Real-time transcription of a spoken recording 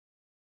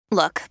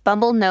Look,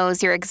 Bumble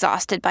knows you're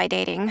exhausted by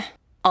dating.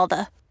 All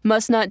the,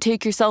 must not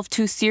take yourself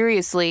too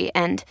seriously,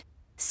 and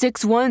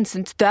 6'1"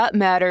 since that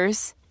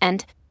matters.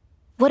 And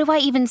what do I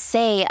even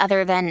say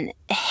other than,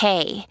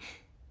 hey?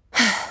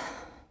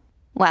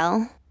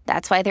 Well,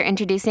 that's why they're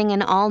introducing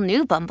an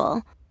all-new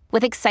Bumble,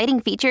 with exciting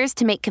features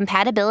to make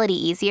compatibility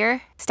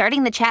easier,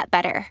 starting the chat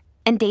better,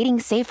 and dating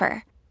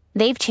safer.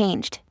 They've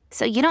changed,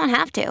 so you don't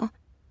have to.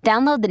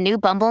 Download the new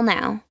Bumble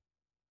now.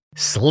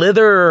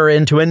 Slither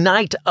into a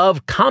night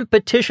of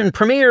competition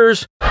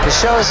premieres. The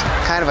show is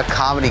kind of a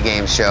comedy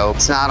game show.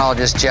 It's not all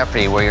just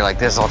Jeopardy where you're like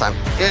this all the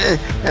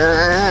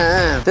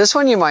time. This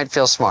one you might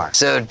feel smart.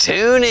 So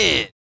tune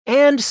in.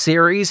 And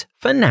series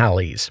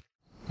finales.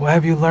 What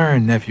have you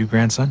learned, nephew,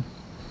 grandson?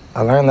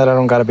 I learned that I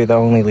don't gotta be the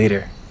only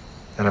leader.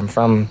 That I'm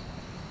from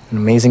an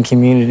amazing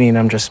community and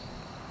I'm just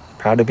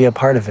proud to be a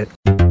part of it.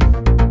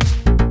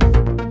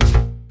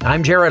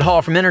 I'm Jared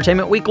Hall from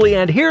Entertainment Weekly,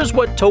 and here's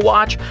what to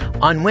watch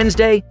on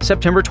Wednesday,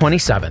 September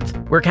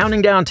 27th. We're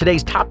counting down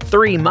today's top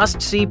 3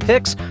 must-see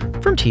picks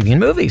from TV and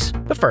movies.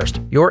 But first,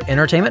 your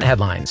entertainment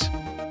headlines.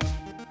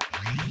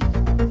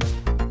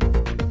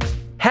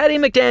 Hattie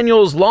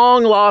McDaniel's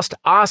long-lost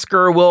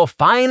Oscar will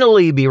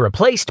finally be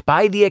replaced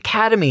by the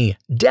Academy,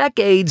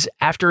 decades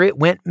after it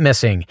went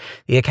missing.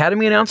 The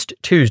Academy announced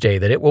Tuesday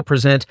that it will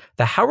present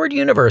the Howard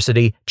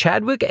University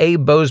Chadwick A.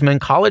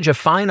 Boseman College of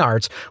Fine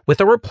Arts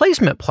with a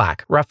replacement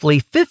plaque roughly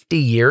 50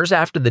 years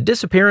after the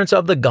disappearance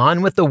of the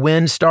Gone with the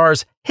Wind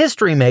star's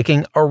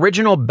history-making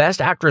original Best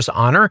Actress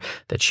honor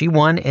that she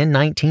won in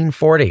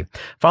 1940.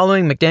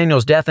 Following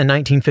McDaniel's death in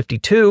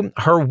 1952,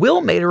 her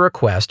will made a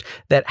request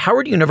that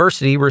Howard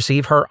University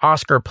receive her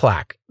Oscar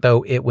plaque,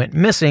 though it went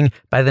missing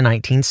by the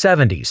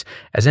 1970s.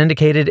 As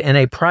indicated in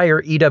a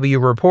prior EW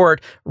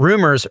report,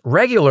 rumors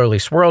regularly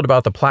swirled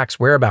about the plaque's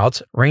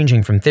whereabouts,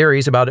 ranging from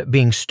theories about it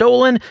being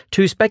stolen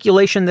to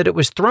speculation that it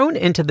was thrown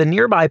into the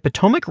nearby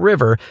Potomac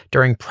River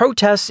during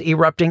protests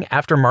erupting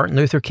after Martin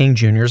Luther King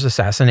Jr.'s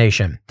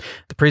assassination.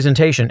 The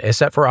presentation is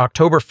set for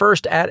October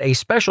 1st at a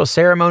special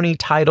ceremony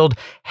titled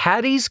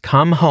Hattie's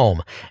Come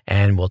Home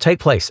and will take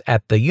place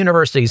at the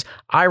university's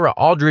Ira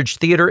Aldridge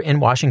Theater in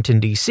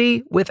Washington,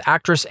 D.C., with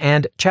actress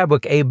and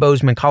Chadwick A.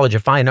 Boseman College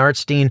of Fine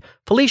Arts dean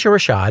Felicia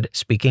Rashad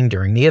speaking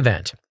during the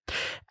event.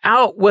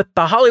 Out with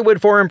the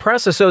Hollywood Foreign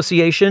Press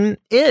Association,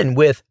 in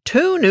with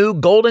 2 new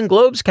Golden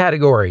Globes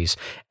categories.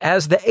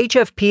 As the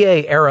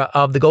HFPA era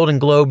of the Golden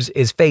Globes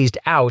is phased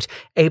out,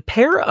 a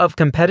pair of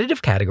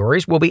competitive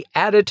categories will be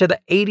added to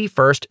the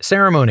 81st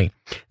ceremony.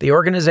 The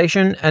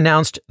organization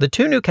announced the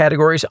 2 new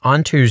categories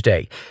on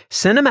Tuesday: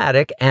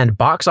 Cinematic and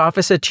Box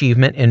Office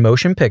Achievement in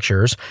Motion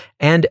Pictures,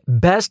 and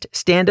Best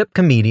Stand-Up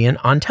Comedian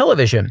on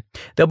Television.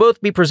 They'll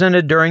both be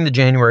presented during the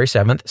January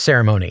 7th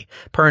ceremony.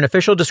 Per an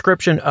official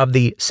description of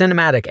the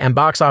Cinematic and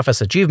Box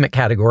Office Achievement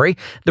category,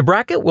 the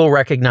bracket will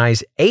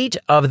recognize 8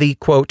 of the,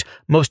 quote,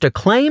 most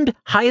acclaimed,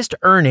 highest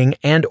earning,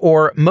 and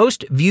or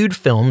most viewed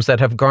films that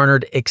have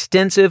garnered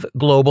extensive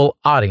global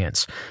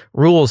audience.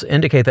 Rules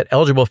indicate that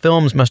eligible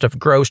films must have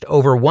grossed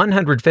over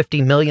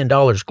 $150 million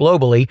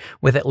globally,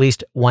 with at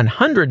least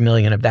 $100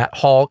 million of that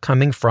haul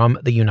coming from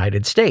the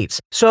United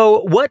States.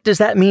 So what does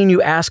that mean,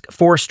 you ask,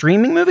 for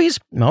streaming movies?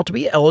 Well, to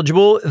be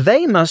eligible,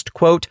 they must,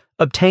 quote,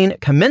 obtain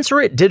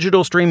commensurate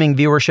digital streaming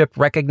viewership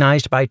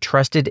recognized by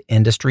trusted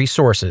industry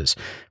sources.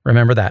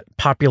 Remember that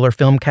popular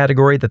film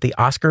category that the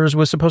Oscars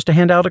was supposed to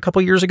hand out a couple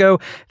years ago?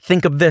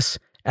 Think of this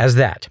as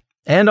that.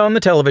 And on the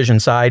television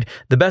side,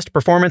 the best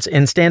performance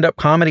in stand-up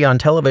comedy on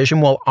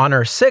television will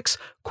honor 6,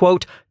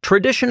 quote,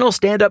 traditional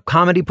stand-up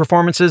comedy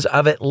performances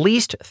of at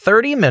least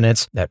 30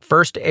 minutes that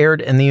first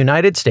aired in the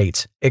United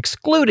States,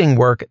 excluding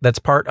work that's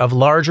part of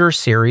larger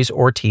series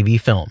or TV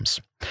films.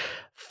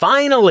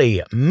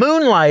 Finally,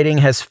 Moonlighting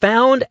has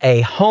found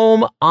a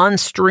home on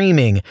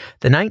streaming.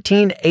 The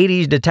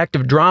 1980s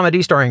detective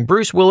dramedy starring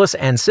Bruce Willis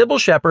and Sybil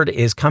Shepherd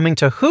is coming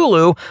to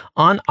Hulu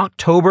on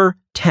October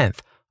 10th.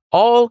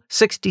 All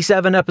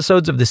 67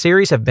 episodes of the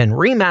series have been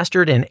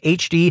remastered in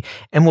HD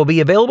and will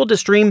be available to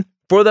stream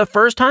for the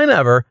first time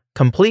ever,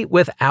 complete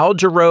with Al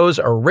Jarreau's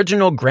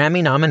original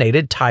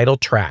Grammy-nominated title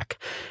track.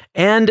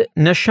 And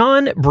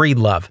Nashawn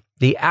Breedlove,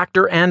 the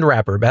actor and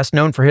rapper best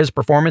known for his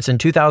performance in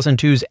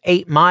 2002's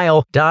 8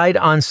 Mile, died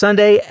on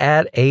Sunday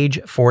at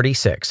age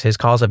 46. His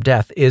cause of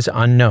death is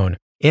unknown.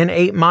 In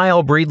 8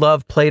 Mile,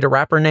 Breedlove played a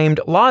rapper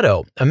named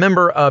Lotto, a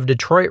member of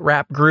Detroit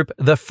rap group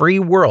The Free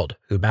World,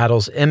 who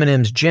battles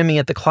Eminem's Jimmy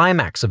at the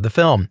climax of the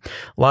film.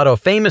 Lotto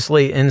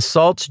famously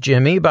insults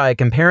Jimmy by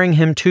comparing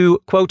him to,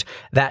 quote,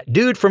 that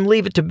dude from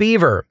Leave It to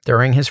Beaver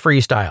during his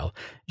freestyle.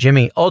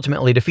 Jimmy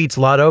ultimately defeats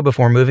Lotto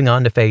before moving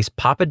on to face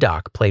Papa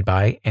Doc, played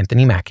by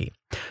Anthony Mackie.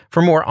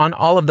 For more on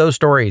all of those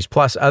stories,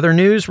 plus other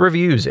news,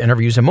 reviews,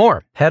 interviews, and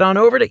more, head on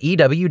over to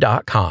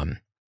EW.com.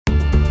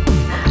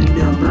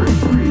 Number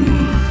 3.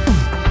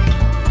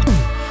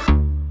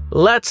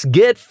 Let's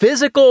get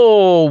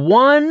physical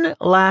one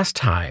last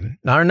time.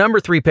 Our number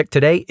 3 pick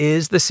today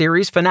is the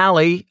series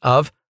finale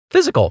of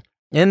Physical.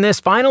 In this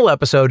final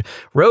episode,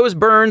 Rose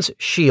Byrne's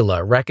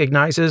Sheila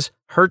recognizes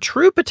her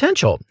true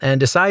potential and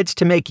decides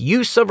to make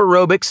use of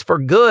aerobics for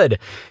good.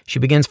 She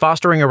begins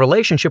fostering a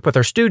relationship with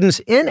her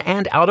students in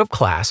and out of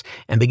class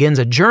and begins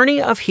a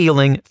journey of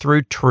healing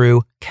through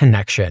true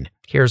connection.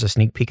 Here's a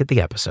sneak peek at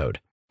the episode.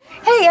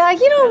 Hey,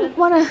 you don't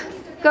want to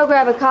go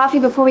grab a coffee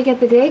before we get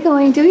the day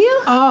going, do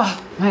you?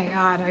 Oh, my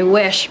God, I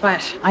wish,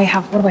 but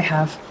what do I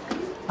have?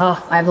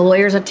 Oh, I have the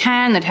lawyers at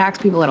 10, the tax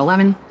people at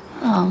 11.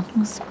 Oh, I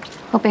was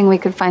hoping we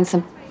could find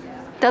some...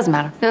 Doesn't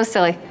matter. It was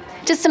silly.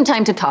 Just some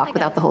time to talk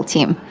without the whole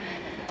team.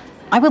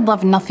 I would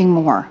love nothing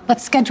more.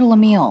 Let's schedule a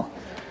meal.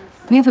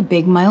 We have a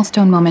big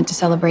milestone moment to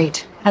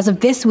celebrate. As of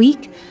this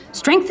week,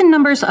 Strength in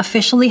Numbers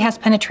officially has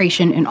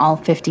penetration in all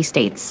 50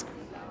 states.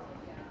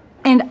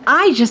 And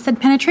I just said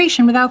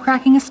penetration without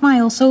cracking a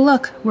smile, so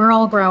look, we're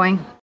all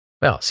growing.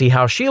 Well, see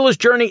how Sheila's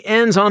journey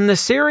ends on the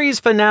series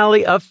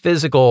finale of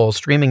Physical,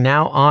 streaming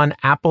now on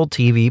Apple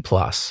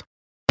TV+.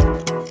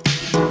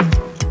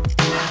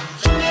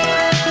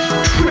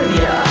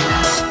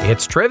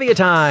 It's trivia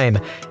time.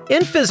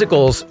 In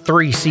Physical's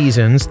 3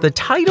 seasons, the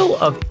title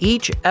of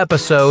each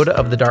episode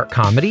of the dark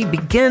comedy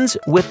begins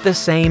with the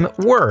same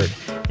word.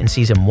 In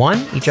Season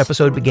 1, each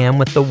episode began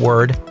with the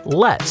word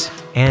let's.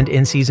 And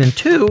in Season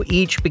 2,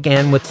 each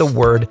began with the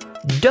word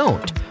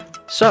don't.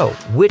 So,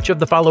 which of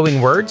the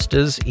following words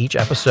does each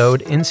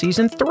episode in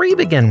Season 3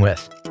 begin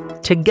with?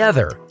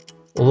 Together,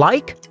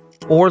 like,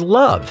 or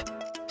love?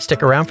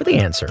 Stick around for the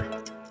answer.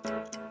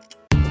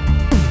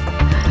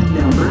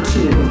 Number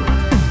 2.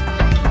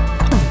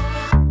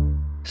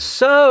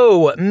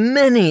 So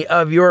many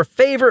of your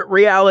favorite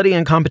reality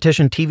and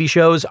competition TV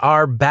shows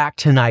are back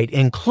tonight,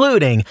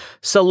 including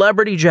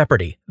Celebrity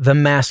Jeopardy, The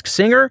Masked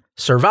Singer,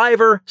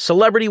 Survivor,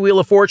 Celebrity Wheel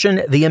of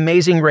Fortune, The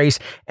Amazing Race,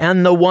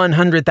 and the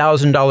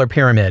 $100,000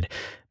 Pyramid.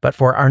 But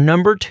for our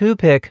number 2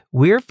 pick,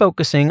 we're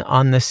focusing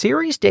on the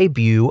series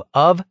debut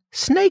of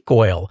Snake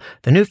Oil,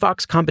 the new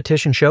Fox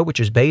competition show, which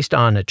is based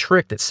on a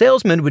trick that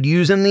salesmen would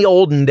use in the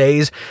olden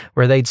days,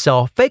 where they'd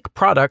sell fake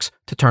products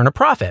to turn a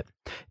profit.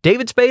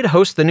 David Spade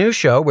hosts the new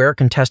show where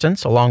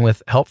contestants, along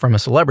with help from a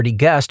celebrity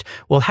guest,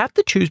 will have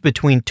to choose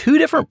between 2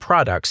 different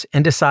products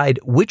and decide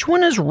which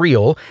one is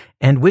real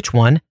and which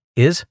one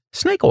is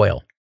snake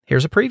oil.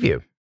 Here's a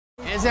preview.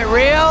 Is it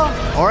real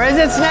or is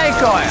it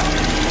snake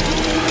oil?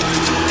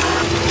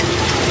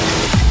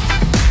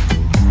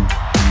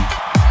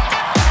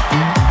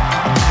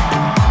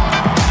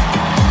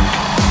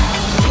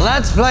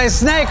 Let's play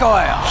snake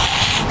oil.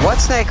 What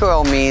snake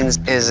oil means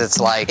is it's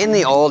like, in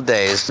the old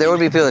days, there would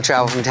be people that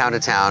travel from town to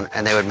town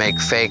and they would make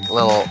fake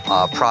little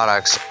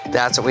products.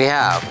 That's what we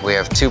have. We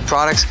have 2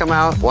 products come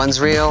out. One's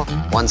real,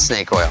 one's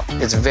snake oil.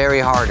 It's very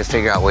hard to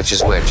figure out which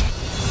is which.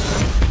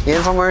 The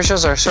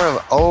infomercials are sort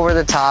of over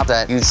the top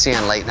that you'd see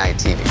on late night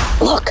TV.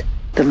 Look,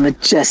 the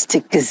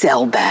majestic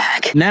gazelle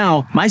bag.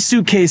 Now, my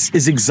suitcase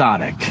is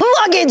exotic.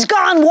 Luggage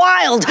gone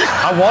wild.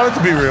 I want it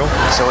to be real.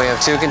 So we have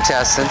 2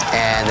 contestants,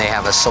 and they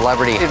have a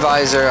celebrity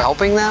advisor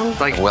helping them,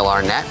 like Will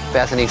Arnett,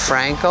 Bethany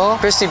Frankel,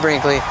 Christy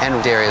Brinkley,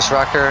 and Darius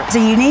Rucker. It's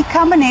a unique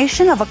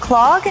combination of a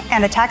clog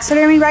and a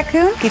taxidermy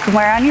raccoon you can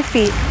wear on your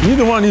feet.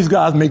 Neither one of these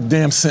guys make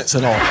damn sense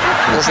at all.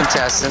 The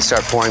contestants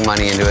start pouring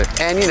money into it,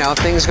 and if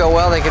things go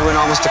well, they could win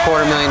almost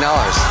 $250,000.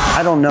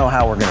 I don't know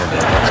how we're gonna do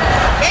it.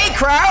 Hey,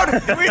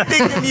 crowd! Do we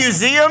think the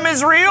museum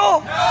is real?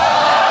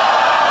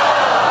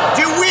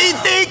 Do we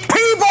think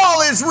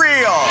P-ball is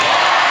real?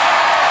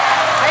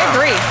 I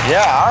agree.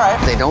 Yeah, all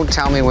right. They don't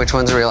tell me which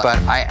one's real, but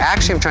I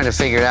actually am trying to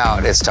figure it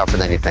out. It's tougher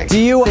than you think. Do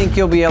you think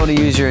you'll be able to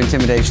use your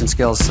intimidation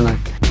skills tonight?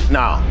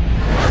 No.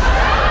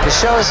 The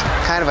show is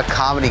kind of a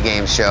comedy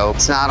game show.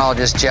 It's not all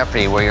just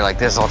Jeopardy where you're like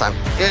this the whole time.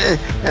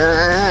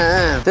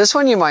 This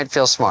one you might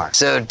feel smart.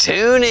 So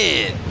tune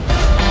in.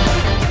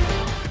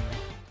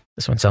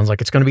 This one sounds like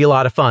it's going to be a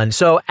lot of fun.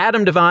 So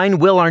Adam Devine,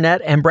 Will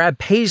Arnett, and Brad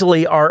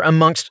Paisley are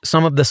amongst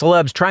some of the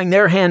celebs trying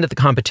their hand at the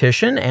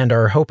competition and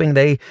are hoping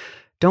they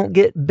don't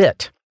get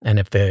bit. And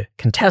if the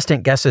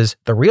contestant guesses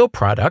the real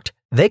product,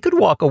 they could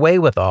walk away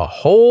with a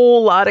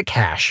whole lot of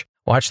cash.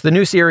 Watch the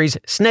new series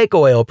Snake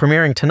Oil,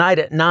 premiering tonight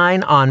at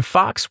 9 on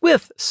Fox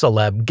with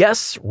celeb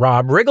guests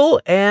Rob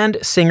Riggle and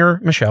singer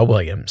Michelle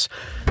Williams.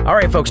 All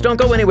right, folks, don't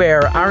go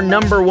anywhere. Our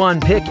number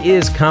 1 pick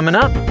is coming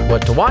up.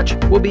 What to watch?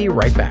 We'll be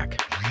right back.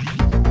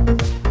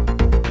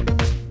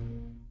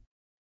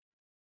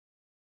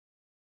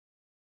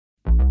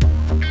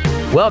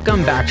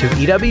 Welcome back to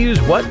EW's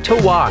What to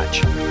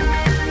Watch.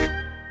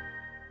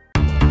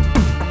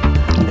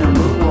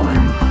 Number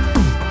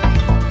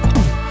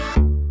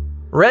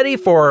 1. Ready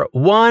for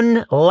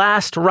one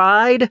last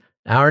ride?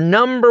 Our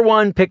number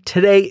 1 pick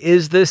today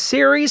is the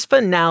series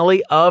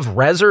finale of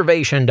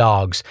Reservation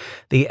Dogs.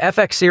 The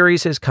FX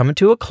series is coming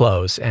to a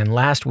close, and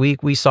last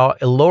week we saw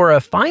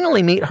Elora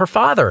finally meet her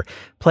father,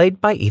 played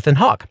by Ethan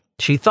Hawke.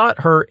 She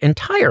thought her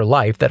entire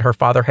life that her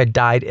father had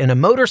died in a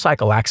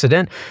motorcycle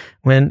accident,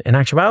 when in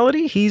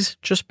actuality, he's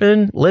just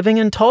been living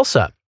in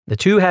Tulsa. The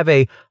two have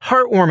a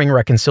heartwarming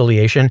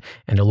reconciliation,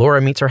 and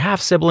Elora meets her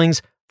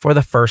half-siblings for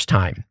the first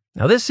time.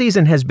 Now, this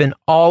season has been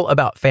all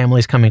about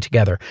families coming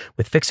together,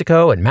 with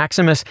Fixico and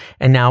Maximus,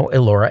 and now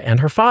Elora and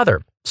her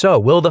father. So,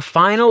 will the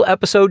final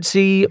episode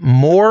see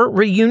more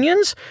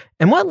reunions?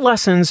 And what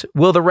lessons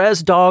will the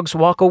Res dogs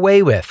walk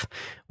away with?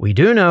 We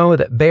do know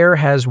that Bear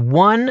has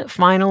one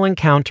final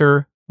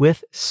encounter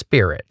with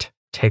Spirit.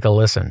 Take a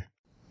listen.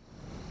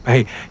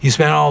 Hey, you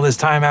spent all this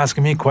time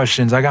asking me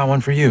questions. I got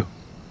one for you.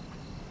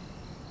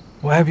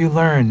 What have you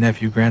learned,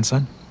 nephew,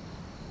 grandson?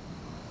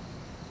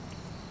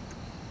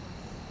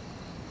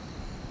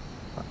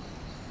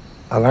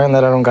 I learned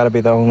that I don't gotta be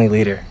the only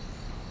leader.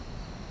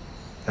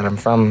 That I'm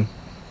from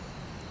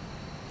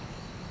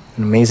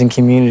an amazing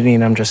community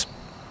and I'm just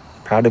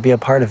proud to be a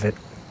part of it.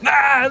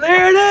 Ah,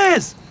 there it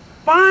is!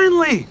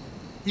 Finally!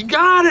 You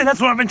got it! That's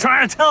what I've been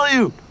trying to tell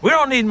you! We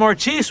don't need more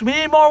chiefs, we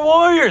need more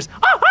warriors!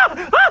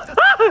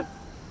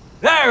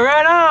 There,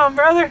 right on,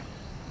 brother!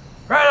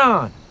 Right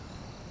on!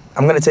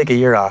 I'm gonna take a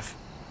year off.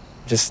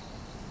 Just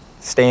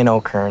stay in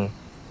O'Kern,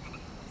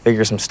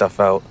 figure some stuff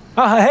out.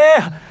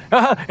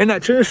 In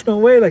that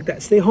traditional way, like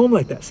that. Stay home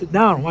like that. Sit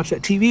down and watch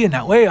that TV in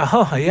that way.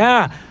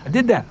 Yeah, I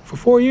did that for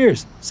 4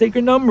 years.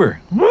 Sacred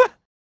number.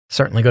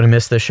 Certainly going to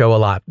miss this show a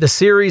lot. The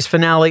series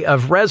finale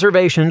of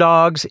Reservation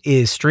Dogs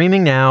is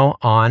streaming now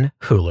on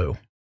Hulu.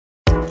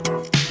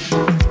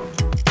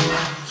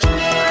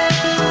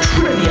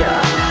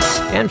 Trivia.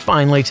 And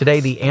finally, today,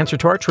 the answer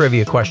to our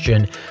trivia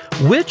question.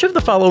 Which of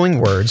the following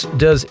words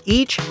does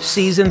each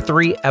season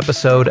 3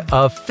 episode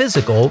of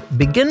Physical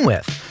begin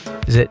with?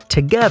 Is it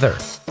together,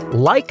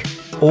 like,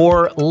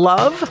 or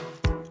love?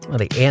 Well,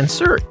 the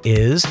answer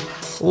is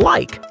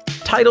like.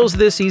 Titles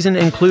this season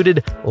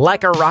included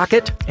Like a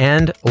Rocket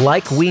and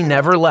Like We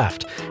Never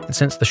Left. And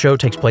since the show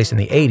takes place in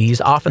the 80s,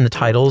 often the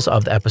titles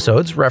of the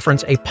episodes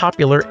reference a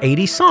popular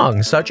 80s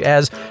song, such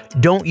as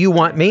Don't You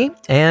Want Me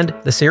and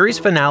the series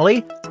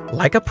finale,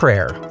 Like a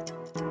Prayer.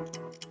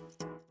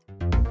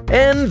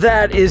 And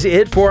that is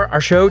it for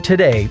our show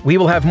today. We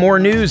will have more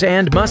news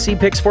and must-see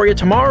picks for you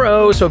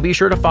tomorrow, so be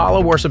sure to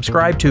follow or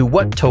subscribe to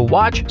What to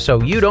Watch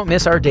so you don't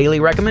miss our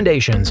daily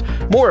recommendations,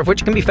 more of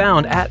which can be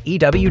found at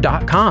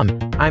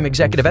EW.com. I'm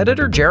Executive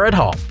Editor Jared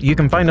Hall. You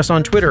can find us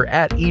on Twitter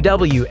at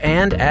EW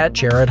and at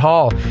Jared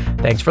Hall.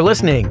 Thanks for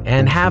listening,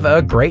 and have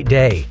a great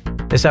day.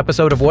 This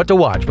episode of What to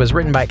Watch was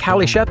written by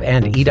Callie Shep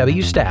and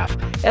EW staff,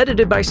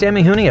 edited by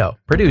Sammy Junio,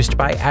 produced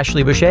by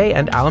Ashley Boucher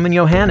and Alamin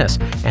Johannes,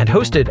 and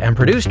hosted and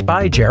produced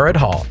by Jared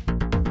Hall.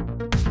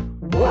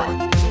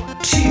 What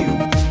to